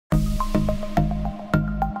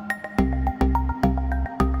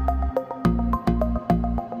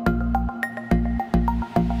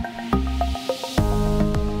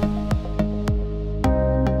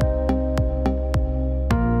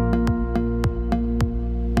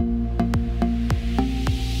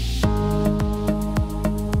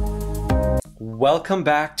Welcome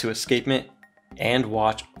back to Escapement and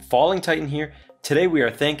Watch. Falling Titan here. Today we are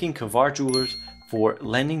thanking Kavar Jewelers for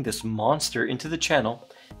lending this monster into the channel.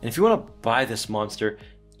 And if you want to buy this monster,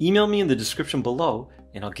 email me in the description below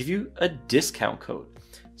and I'll give you a discount code.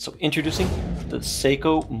 So introducing the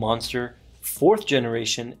Seiko Monster 4th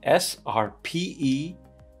generation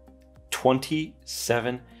SRPE27.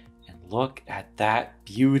 And look at that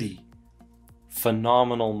beauty.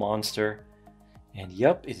 Phenomenal monster. And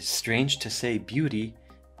yep, it is strange to say beauty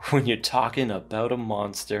when you're talking about a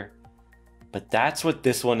monster. But that's what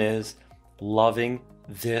this one is. Loving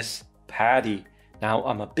this PADI. Now,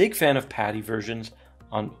 I'm a big fan of PADI versions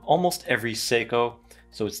on almost every Seiko,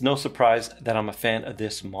 so it's no surprise that I'm a fan of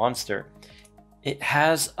this monster. It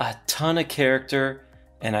has a ton of character,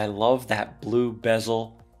 and I love that blue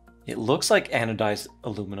bezel. It looks like anodized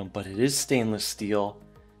aluminum, but it is stainless steel,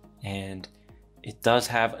 and it does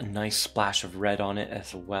have a nice splash of red on it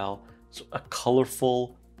as well. So a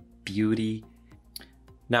colorful beauty.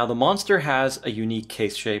 Now the monster has a unique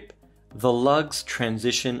case shape. The lugs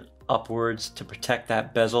transition upwards to protect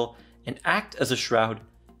that bezel and act as a shroud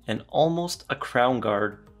and almost a crown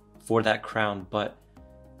guard for that crown, but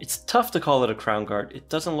it's tough to call it a crown guard. It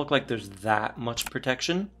doesn't look like there's that much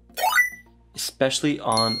protection, especially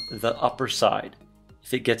on the upper side.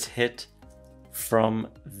 If it gets hit from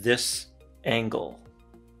this angle.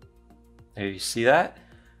 There, you see that?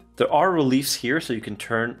 There are reliefs here so you can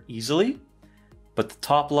turn easily, but the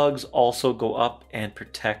top lugs also go up and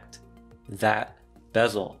protect that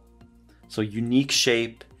bezel. So unique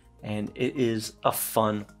shape, and it is a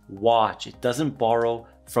fun watch. It doesn't borrow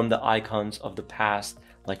from the icons of the past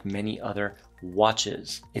like many other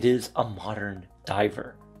watches. It is a modern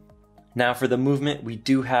diver. Now for the movement, we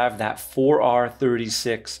do have that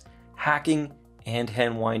 4R36 hacking and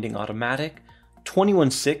hand winding automatic,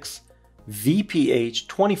 21.6 VPH,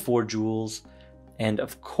 24 joules, and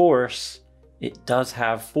of course it does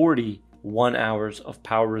have 41 hours of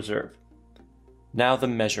power reserve. Now the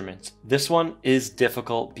measurements. This one is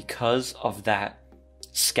difficult because of that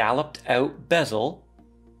scalloped out bezel,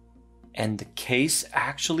 and the case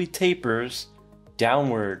actually tapers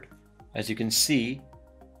downward, as you can see,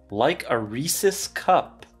 like a Reese's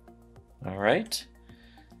cup. All right,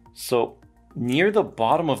 so near the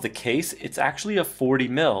bottom of the case, it's actually a 40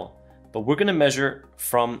 mil, but we're going to measure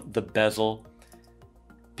from the bezel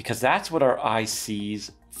because that's what our eye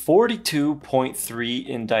sees. 42.3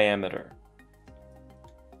 in diameter.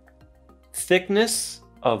 Thickness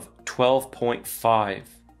of 12.5.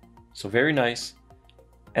 So very nice.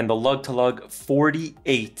 And the lug to lug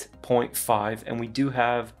 48.5. And we do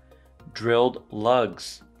have drilled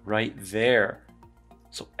lugs right there.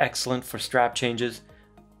 So excellent for strap changes.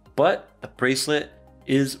 But the bracelet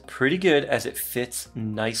is pretty good as it fits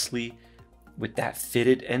nicely with that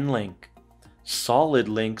fitted end link. Solid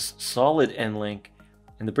links, solid end link.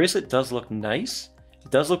 And the bracelet does look nice.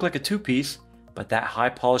 It does look like a two-piece, but that high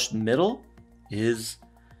polished middle is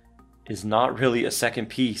not really a second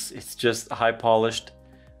piece. It's just high polished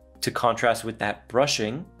to contrast with that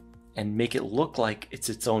brushing and make it look like it's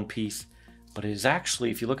its own piece. But it is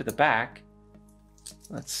actually, if you look at the back,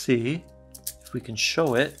 let's see if we can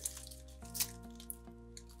show it.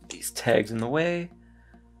 These tags in the way.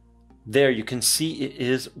 There, you can see it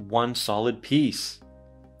is one solid piece.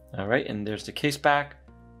 All right, and there's the case back.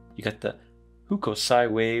 You got the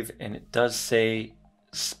Huko wave, and it does say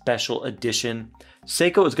special edition.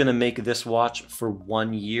 Seiko is going to make this watch for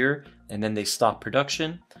 1 year, and then they stop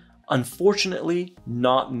production. Unfortunately,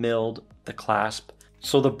 not milled the clasp.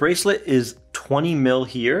 So the bracelet is 20 mil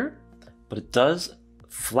here, but it does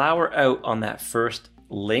flower out on that first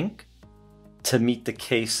link to meet the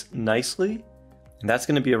case nicely, and that's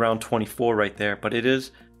going to be around 24 right there, but it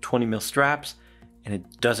is 20 mil straps and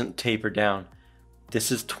it doesn't taper down.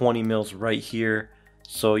 This is 20 mils right here,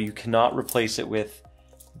 so you cannot replace it with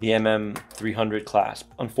the MM300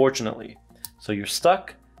 clasp, unfortunately. So you're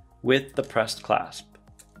stuck with the pressed clasp.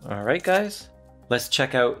 All right, guys, let's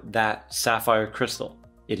check out that sapphire crystal.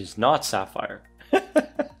 It is not sapphire.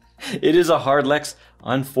 It is a hardlex,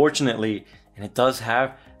 unfortunately, and it does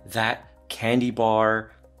have that candy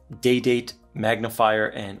bar day date magnifier,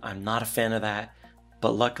 and I'm not a fan of that,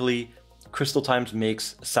 but luckily Crystal Times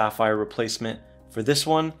makes a sapphire replacement for this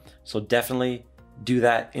one, so definitely do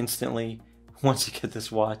that instantly once you get this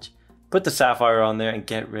watch. Put the sapphire on there and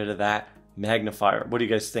get rid of that magnifier. What do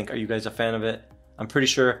you guys think? Are you guys a fan of it? I'm pretty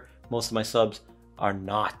sure most of my subs are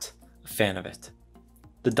not a fan of it.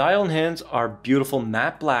 The dial and hands are beautiful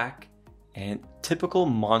matte black and typical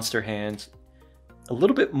monster hands, a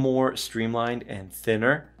little bit more streamlined and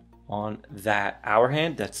thinner on that hour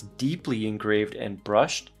hand that's deeply engraved and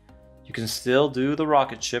brushed. You can still do the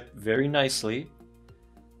rocket ship very nicely.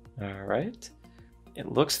 All right.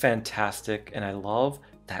 It looks fantastic, and I love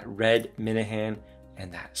that red minute hand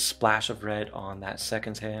and that splash of red on that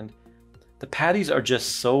second hand. The PADIs are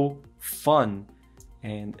just so fun,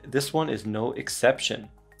 and this one is no exception.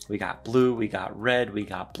 We got blue, we got red, we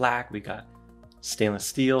got black, we got stainless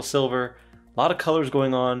steel, silver, a lot of colors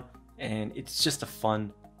going on, and it's just a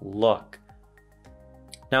fun look.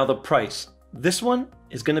 Now the price. This one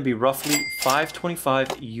is going to be roughly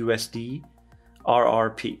 $525 USD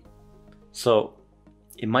RRP. So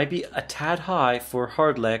it might be a tad high for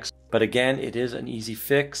hard legs, but again, it is an easy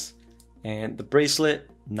fix. And the bracelet,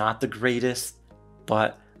 not the greatest,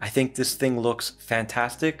 but I think this thing looks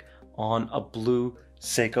fantastic on a blue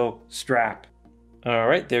Seiko strap. All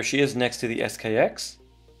right, there she is next to the SKX.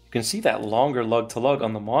 You can see that longer lug to lug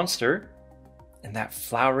on the monster and that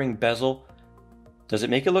flowering bezel. Does it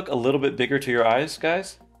make it look a little bit bigger to your eyes,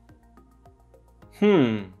 guys?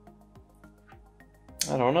 I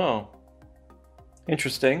don't know.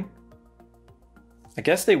 Interesting. I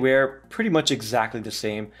guess they wear pretty much exactly the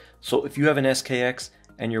same. So if you have an SKX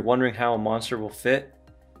and you're wondering how a monster will fit,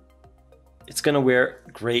 it's gonna wear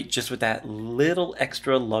great just with that little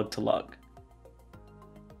extra lug to lug.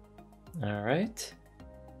 All right.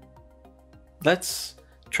 Let's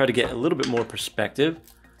try to get a little bit more perspective.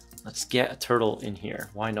 Let's get a turtle in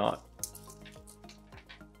here. Why not?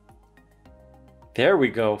 There we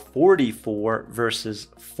go. 44 versus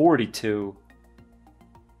 42.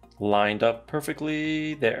 Lined up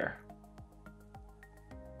perfectly there.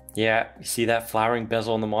 Yeah, you see that flowering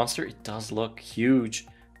bezel on the monster? It does look huge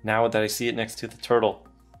now that I see it next to the turtle.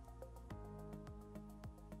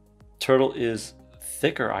 Turtle is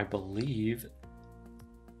thicker, I believe.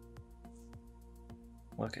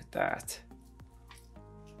 Look at that.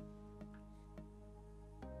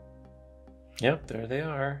 Yep, there they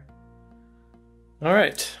are. All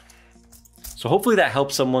right. So hopefully that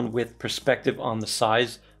helps someone with perspective on the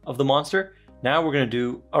size of the monster. Now we're going to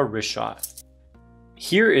do a wrist shot.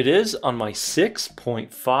 Here it is on my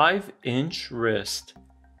 6.5-inch wrist.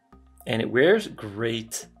 And it wears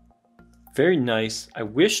great. Very nice. I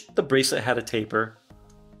wish the bracelet had a taper.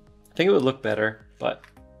 I think it would look better, but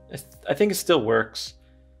I think it still works.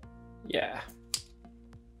 Yeah.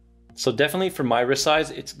 So definitely for my wrist size,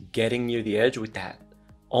 it's getting near the edge with that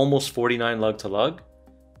almost 49 lug to lug,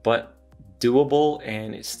 but doable,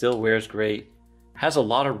 and it still wears great. Has a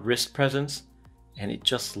lot of wrist presence, and it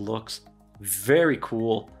just looks very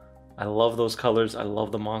cool. I love those colors. I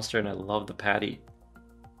love the monster, and I love the PADI.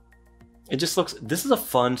 It just looks, this is a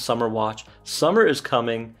fun summer watch. Summer is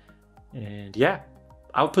coming, and yeah,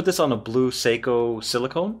 I would put this on a blue Seiko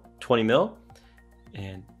silicone, 20 mil.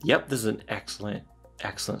 And yep, this is an excellent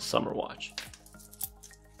summer watch.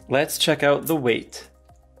 Let's check out the weight.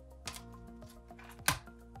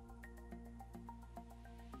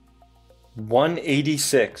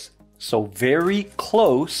 $186, so very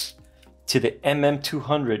close to the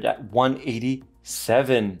MM200 at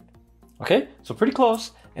 187. Okay, so pretty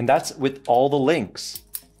close, and that's with all the links.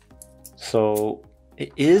 So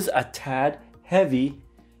it is a tad heavy.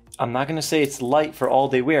 I'm not gonna say it's light for all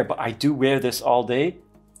day wear, but I do wear this all day,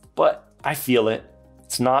 but I feel it.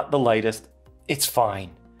 It's not the lightest. It's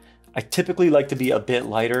fine. I typically like to be a bit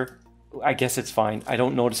lighter. I guess it's fine. I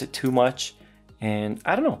don't notice it too much. And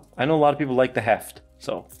I don't know. I know a lot of people like the heft,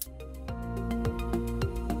 so.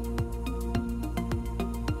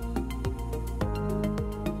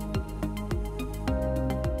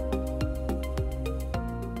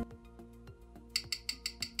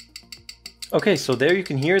 Okay, so there you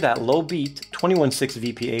can hear that low beat, 21.6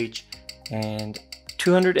 VPH and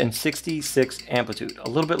 266 amplitude. A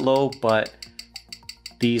little bit low, but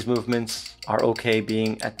these movements are okay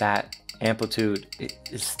being at that amplitude. It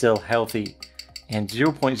is still healthy. And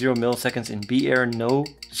 0.0 milliseconds in B air, no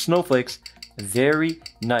snowflakes. Very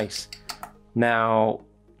nice. Now,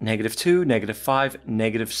 -2, -5,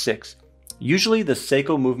 -6. Usually the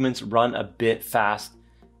Seiko movements run a bit fast.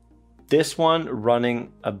 This one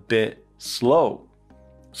running a bit slow.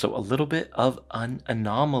 So a little bit of an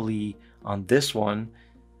anomaly on this one.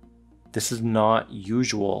 This is not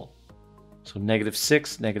usual. So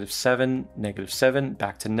 -6, -7, -7,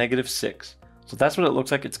 back to -6. So that's what it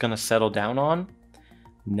looks like it's going to settle down on.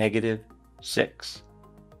 -6.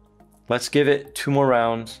 Let's give it 2 more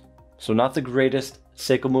rounds. So not the greatest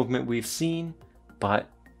Seiko movement we've seen, but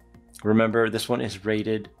remember this one is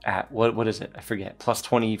rated at, what is it? I forget,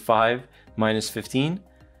 +25, -15.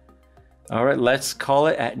 All right, let's call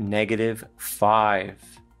it at -5.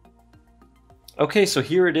 Okay, so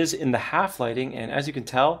here it is in the half lighting, and as you can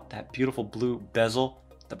tell, that beautiful blue bezel,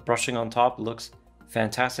 the brushing on top looks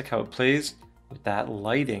Fantastic how it plays with that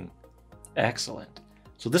lighting. Excellent.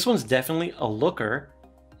 So this one's definitely a looker.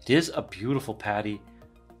 It is a beautiful PADI,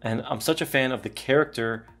 and I'm such a fan of the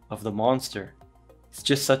character of the monster. It's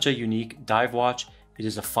just such a unique dive watch. It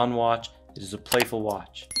is a fun watch. It is a playful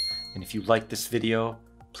watch. And if you like this video,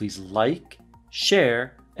 please like,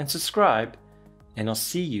 share, and subscribe, and I'll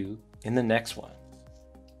see you in the next one.